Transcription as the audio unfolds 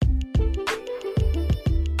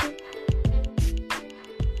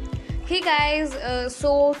Hey guys,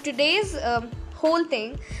 so today's whole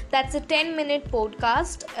thing, that's a 10-minute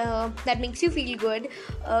podcast that makes you feel good,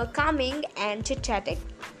 calming and chit-chatting.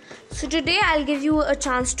 So today I'll give you a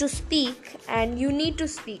chance to speak and you need to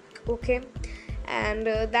speak, okay? And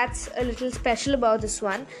that's a little special about this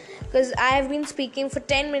one because I have been speaking for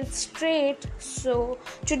 10 minutes straight. So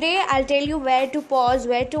today I'll tell you where to pause,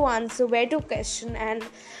 where to answer, where to question, and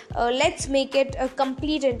let's make it a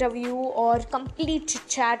complete interview or complete chit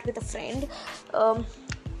chat with a friend.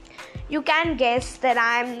 You can guess that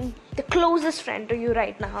I'm the closest friend to you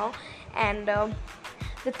right now, and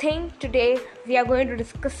the thing today we are going to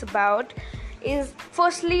discuss about is,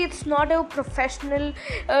 firstly, it's not a professional,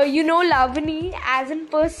 Lavani as in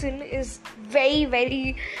person is very,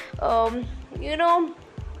 very,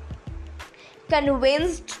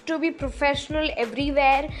 convinced to be professional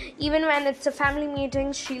everywhere. Even when it's a family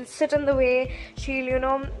meeting, she'll sit in the way,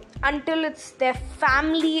 until it's their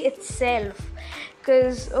family itself.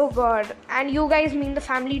 Because, oh God, and you guys mean the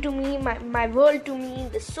family to me, my world to me,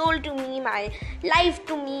 the soul to me, my life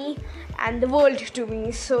to me, and the world to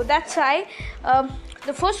me. So that's why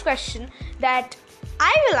the first question that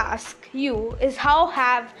I will ask you is, how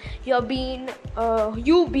have you been, or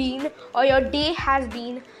your day has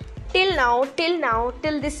been till now,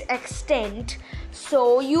 till this extent.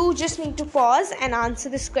 So you just need to pause and answer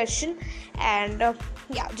this question, and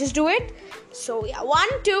just do it. So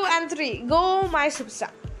 1, 2 and 3, go my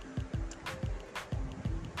superstar.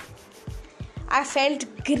 I felt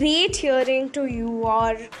great hearing to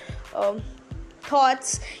your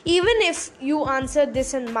thoughts. Even if you answered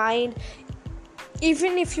this in mind,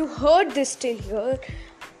 even if you heard this till here,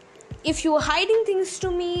 if you are hiding things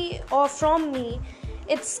to me or from me,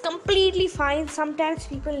 it's completely fine. Sometimes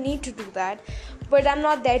people need to do that, but I'm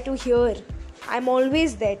not there to hear. I'm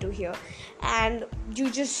always there to hear, and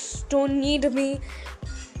you just don't need me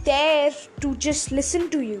there to just listen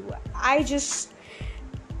to you. I just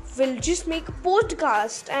will just make a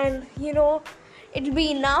podcast, and it'll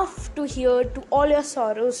be enough to hear to all your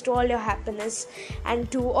sorrows, to all your happiness,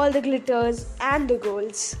 and to all the glitters and the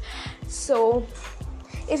goals. So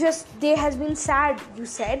if your day has been sad, you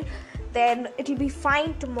said, then it'll be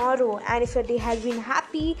fine tomorrow. And if your day has been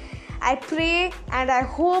happy, I pray and I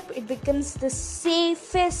hope it becomes the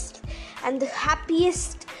safest and the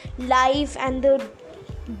happiest life and the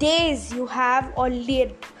days you have or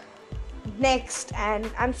lived next.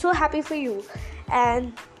 And I'm so happy for you.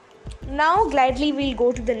 And now gladly we'll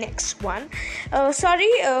go to the next one. This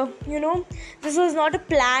was not a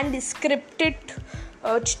planned, scripted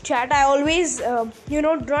chat. I always do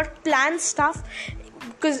not plan stuff,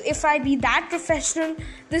 because if I be that professional,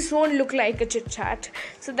 this won't look like a chit chat.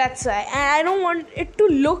 So that's why. And I don't want it to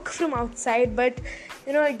look from outside, but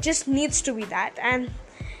it just needs to be that. And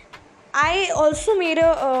I also made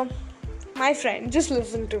my friend, just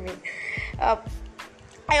listen to me.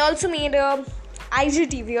 I also made a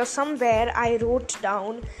IGTV or somewhere. I wrote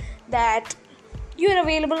down that you're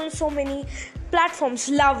available on so many platforms,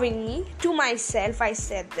 loving me. To myself, I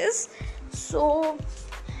said this. So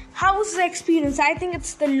how's the experience? I think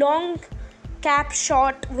it's the long cap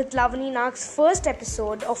shot with Lavani Nag's first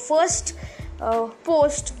episode or first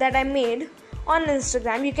post that I made on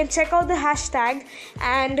Instagram. You can check out the hashtag,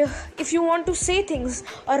 and if you want to say things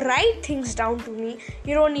or write things down to me,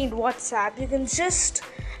 you don't need WhatsApp. You can just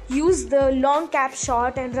use the long cap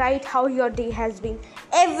shot and write how your day has been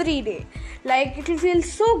every day. Like, it will feel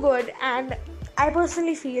so good. And I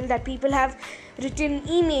personally feel that people have written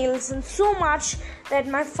emails and so much that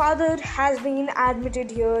my father has been admitted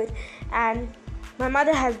here and my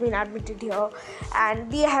mother has been admitted here,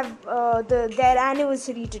 and they have their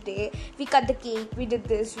anniversary today. We cut the cake, we did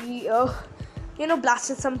this, we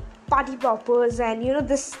blasted some party poppers, and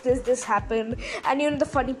this happened, and the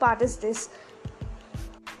funny part is this.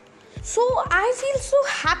 So I feel so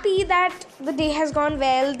happy that the day has gone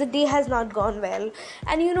well, the day has not gone well.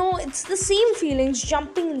 And it's the same feelings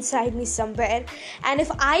jumping inside me somewhere. And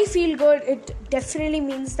if I feel good, it definitely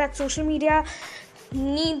means that social media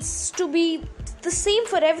needs to be the same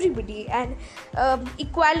for everybody. And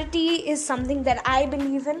equality is something that I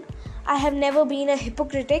believe in. I have never been a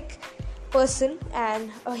hypocritic person and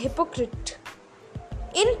a hypocrite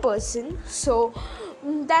in person. So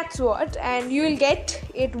that's what, and you will get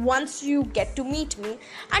it once you get to meet me.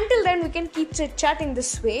 Until then, we can keep chatting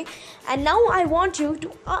this way. And now I want you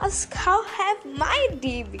to ask, how have my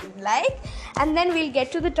day been like? And then we'll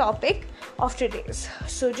get to the topic of today's.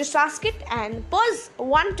 So just ask it and pause.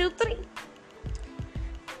 1, 2, 3.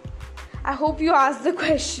 I hope you asked the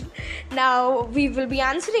question. Now we will be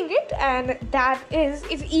answering it, and that is,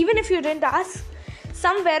 even if you didn't ask,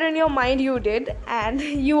 somewhere in your mind you did, and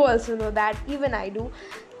you also know that, even I do.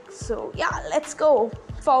 So yeah, let's go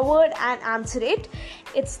forward and answer it.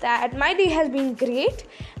 It's that my day has been great,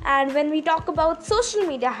 and when we talk about social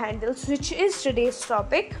media handles, which is today's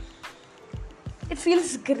topic, it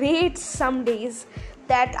feels great some days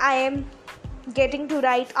that I am getting to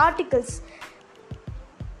write articles.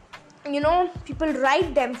 People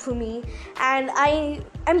write them for me, and I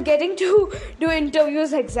am getting to do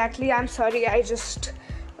interviews. Exactly, I'm sorry, I just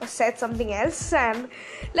said something else. And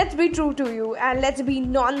let's be true to you, and let's be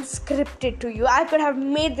non-scripted to you. I could have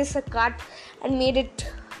made this a cut and made it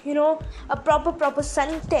a proper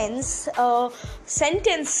sentence,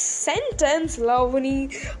 Lavani.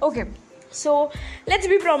 Okay, so let's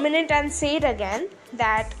be prominent and say it again,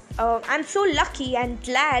 that I'm so lucky and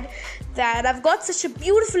glad that I've got such a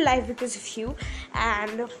beautiful life because of you.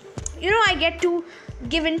 And I get to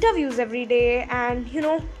give interviews every day, and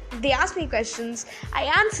they ask me questions, I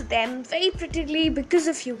answer them very prettily because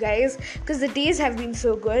of you guys, because the days have been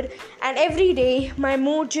so good, and every day my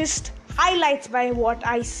mood just highlights by what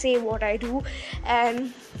I say, what I do.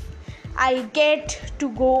 And I get to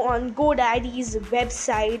go on GoDaddy's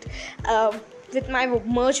website with my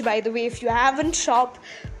merch. By the way, if you haven't shopped,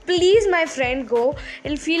 please, my friend, go.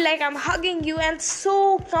 It'll feel like I'm hugging you, and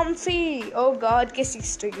so comfy. Oh God,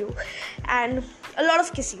 kisses to you, and a lot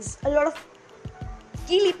of kisses, a lot of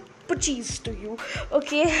keely poochies to you.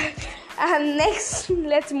 Okay, and next,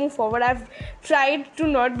 let's move forward. I've tried to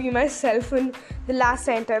not be myself in the last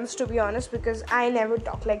sentence, to be honest, because I never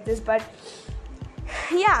talk like this. But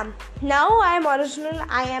yeah, now I am original.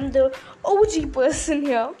 I am the OG person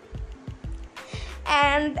here.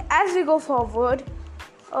 And as we go forward,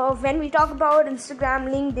 when we talk about Instagram,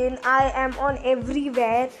 LinkedIn, I am on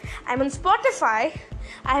everywhere. I'm on Spotify.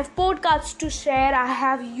 I have podcasts to share. I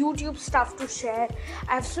have YouTube stuff to share.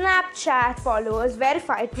 I have Snapchat followers,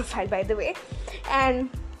 verified profile, by the way. And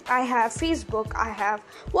I have Facebook. I have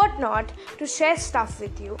whatnot to share stuff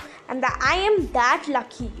with you. And I am that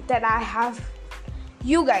lucky that I have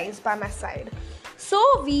you guys by my side. So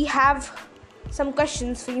we have some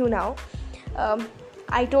questions for you now.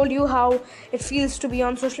 I told you how it feels to be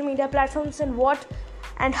on social media platforms, and what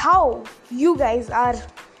and how you guys are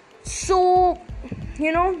so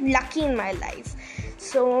lucky in my life.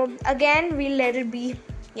 So again, we'll let it be.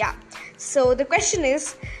 Yeah, so the question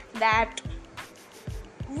is that,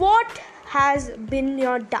 what has been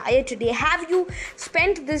your diet today? Have you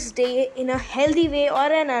spent this day in a healthy way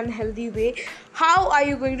or an unhealthy way? How are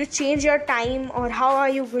you going to change your time, or how are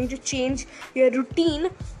you going to change your routine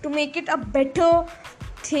to make it a better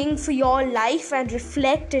thing for your life and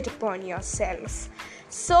reflect it upon yourself?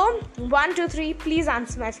 So 1, 2, 3, please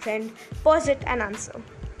answer, my friend. Pause it and answer.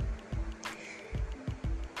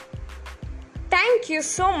 Thank you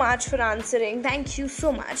so much for answering. Thank you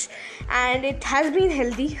so much. And it has been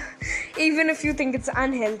healthy. Even if you think it's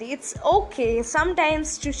unhealthy, it's okay.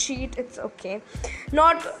 Sometimes to cheat, it's okay.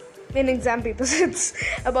 Not in exam papers, it's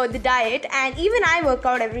about the diet. And even I work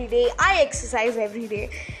out every day. I exercise every day.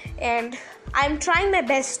 And I'm trying my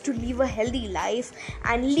best to live a healthy life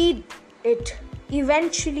and lead it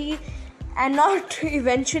eventually, and not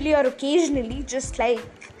eventually or occasionally, just like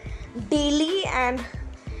daily. And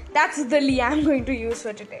that's the Lee I'm going to use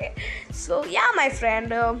for today. So yeah, my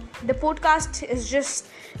friend, the podcast is just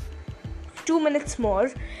 2 minutes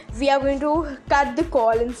more. We are going to cut the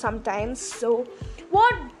call in sometimes. So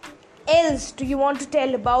what else do you want to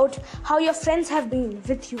tell about how your friends have been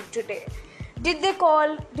with you today? Did they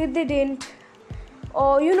call? Did they didn't?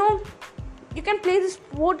 Or you can play this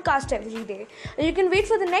podcast every day, or you can wait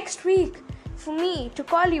for the next week for me to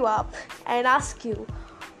call you up and ask you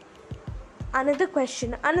another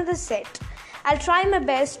question, another set. I'll try my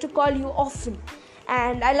best to call you often,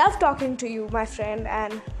 and I love talking to you, my friend,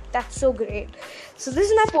 and that's so great. So this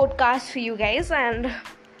is my podcast for you guys, and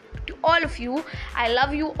to all of you, I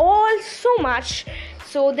love you all so much.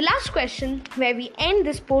 So the last question where we end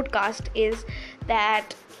this podcast is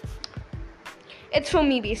that, it's for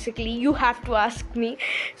me basically. You have to ask me.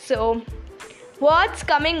 So what's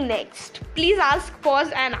coming next? Please ask,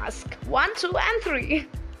 pause and ask. 1, 2 and 3.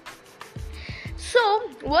 So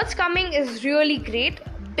what's coming is really great,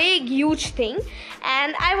 big, huge thing,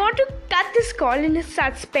 and I want to cut this call in a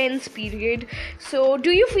suspense period. So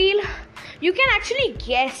do you feel you can actually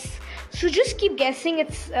guess? So just keep guessing.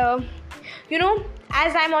 It's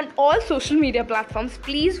as I'm on all social media platforms,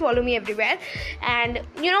 please follow me everywhere, and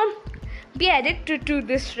be addicted to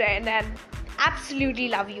this friend, and absolutely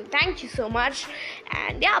love you. Thank you so much,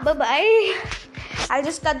 and yeah, bye bye. I'll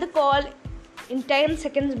just cut the call in 10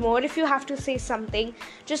 seconds more. If you have to say something,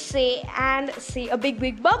 just say, and say a big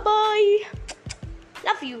bye bye.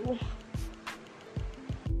 you.